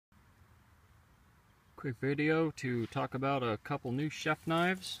Quick video to talk about a couple new chef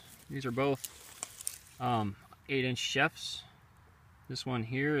knives. These are both 8-inch chefs. This one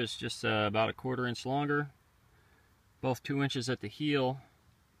here is just about a 1/4 inch longer, both 2 inches at the heel.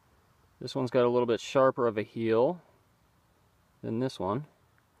 This one's got a little bit sharper of a heel than this one.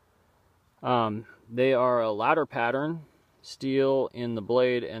 They are a ladder pattern, steel in the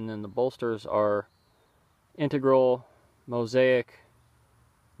blade, and then the bolsters are integral mosaic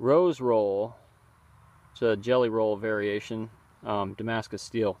rose roll. It's a jelly roll variation, Damascus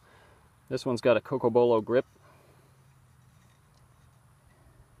steel. This one's got a cocobolo grip.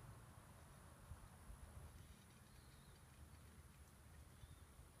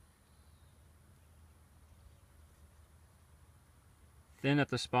 Thin at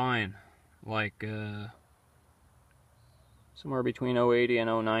the spine, like somewhere between 080 and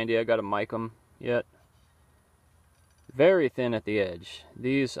 090. I got to mic them yet. Very thin at the edge.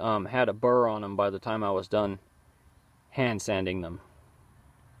 These had a burr on them by the time I was done hand sanding them.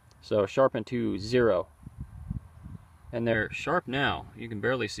 So sharpened to 0. And they're sharp now. You can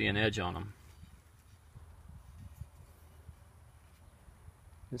barely see an edge on them.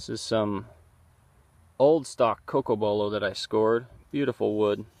 This is some old stock cocobolo that I scored. Beautiful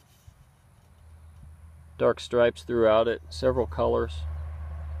wood. Dark stripes throughout it, several colors.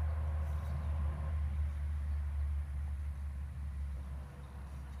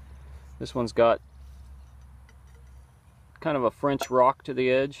 This one's got kind of a French rock to the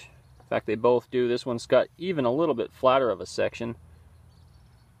edge. In fact, they both do. This one's got even a little bit flatter of a section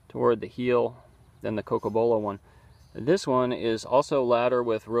toward the heel than the cocobolo one. This one is also ladder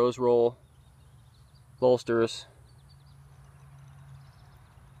with rose roll bolsters.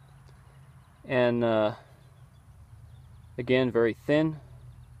 And again, very thin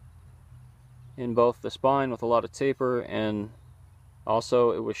in both the spine with a lot of taper, and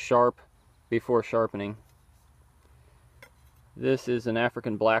also it was sharp before sharpening. This is an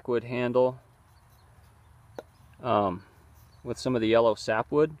African blackwood handle with some of the yellow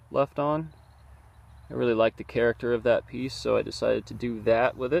sapwood left on. I really like the character of that piece, so I decided to do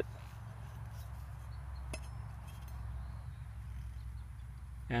that with it.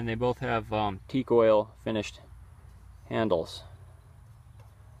 And they both have teak oil finished handles.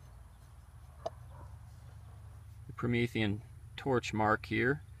 The Promethean torch mark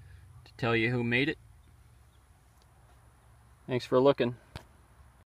here to tell you who made it. Thanks for looking.